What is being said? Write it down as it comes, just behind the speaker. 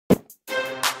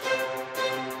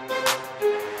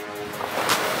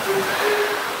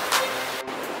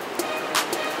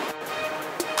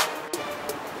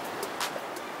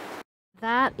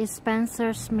That is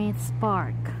Spencer Smith's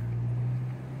Park.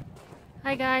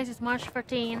 Hi guys, it's March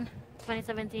 14,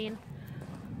 2017.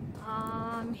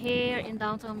 I'm here in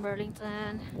downtown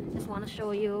Burlington. Just want to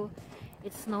show you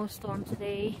it's snowstorm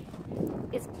today.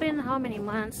 It's been how many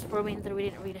months for winter we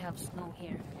didn't really have snow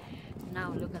here.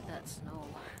 Now look at that snow.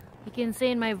 You can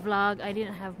see in my vlog I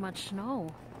didn't have much snow.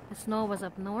 The snow was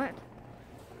up north.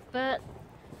 But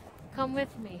come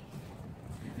with me.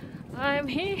 I'm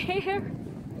here.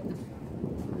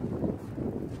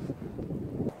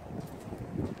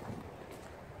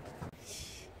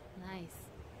 Nice.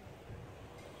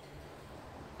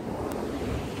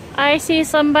 I see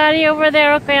somebody over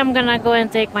there. Okay, I'm gonna go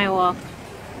and take my walk.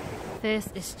 This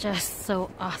is just so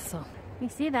awesome. You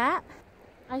see that?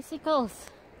 Icicles.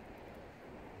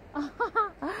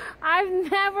 I've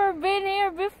never been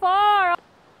here before.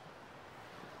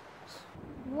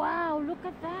 Wow, look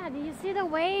at that. Do you see the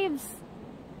waves?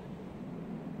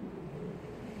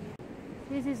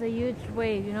 This is a huge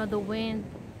wave. You know, the wind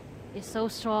is so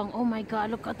strong. Oh my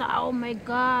god, look at that. Oh my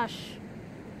gosh.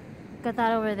 Look at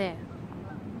that over there.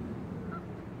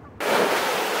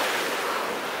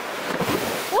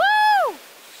 Woo!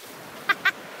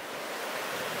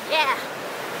 Yeah.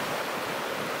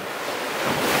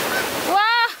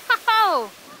 Wow!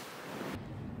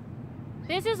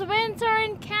 This is winter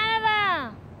in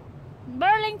Canada.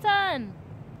 Burlington.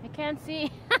 I can't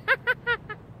see.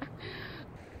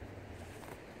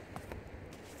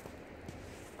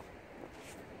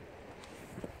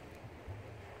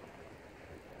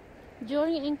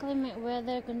 During inclement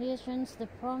weather conditions, the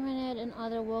promenade and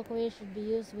other walkways should be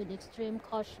used with extreme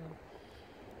caution.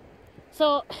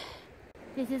 So,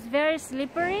 this is very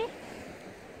slippery.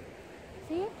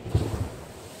 See?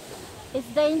 It's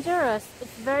dangerous.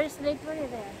 It's very slippery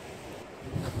there.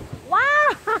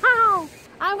 Wow!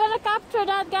 I'm gonna capture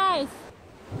that, guys.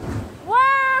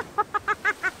 Wow!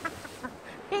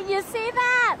 Did you see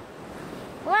that?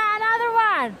 Wow, another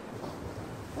one.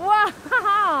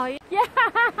 Wow!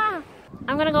 Yeah!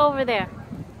 I'm gonna go over there.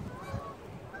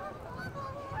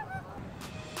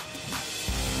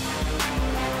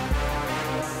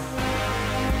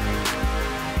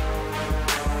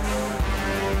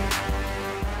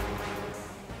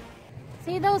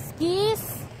 See those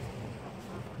skis?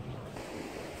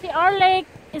 See, our lake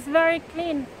is very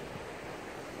clean.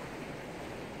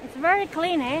 It's very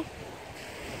clean, eh?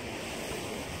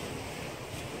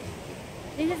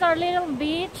 This is our little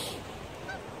beach.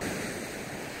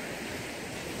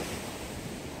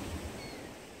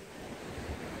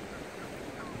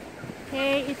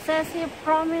 Okay, it says here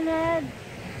promenade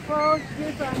closed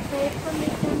due to unsafe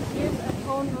conditions, use at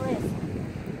own risk.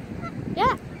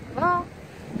 Yeah, well,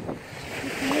 you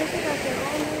can use it at your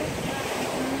own risk.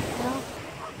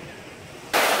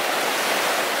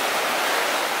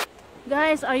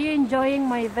 Guys, are you enjoying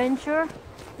my adventure?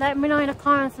 Let me know in the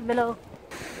comments below.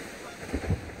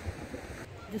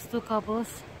 Just two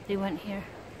couples, they went here.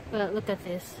 But look at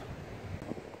this.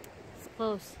 It's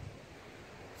close.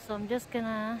 So I'm just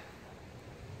gonna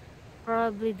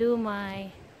probably do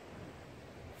my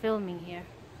filming here.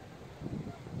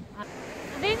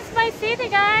 This is my city,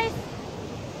 guys.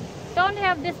 Don't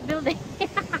have this building.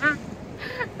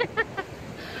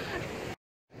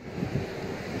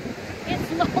 It's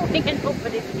snowing and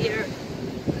nobody's here.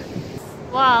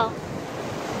 Wow.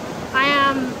 I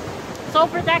am so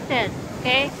protected.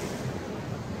 Okay,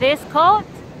 this coat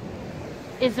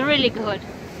is really good,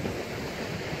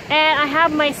 and I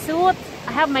have my suit.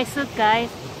 Guys.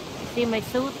 See my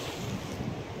suit?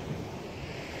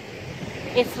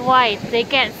 It's white. They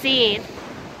can't see it.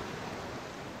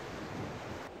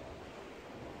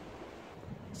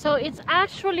 So it's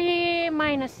actually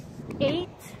 -8,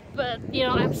 but you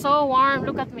know, I'm so warm.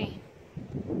 Look at me.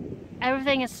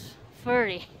 Everything is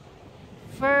furry.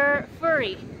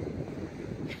 Furry.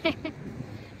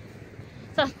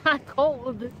 So I'm not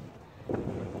cold.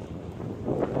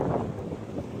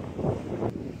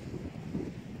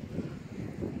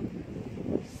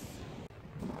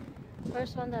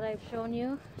 First one that I've shown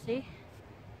you, see?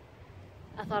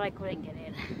 I thought I couldn't get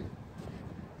in.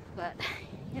 But,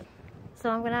 yep. So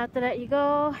I'm gonna have to let you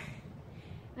go.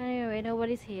 Anyway,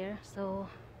 nobody's here, so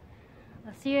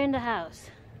I'll see you in the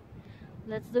house.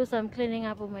 Let's do some cleaning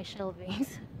up of my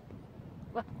shelvings.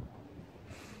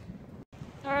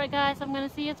 Alright guys, I'm gonna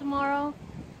see you tomorrow.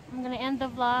 I'm gonna end the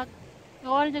vlog. I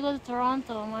wanted to go to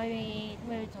Toronto, maybe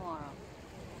tomorrow.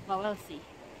 But we'll see.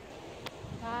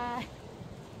 Bye.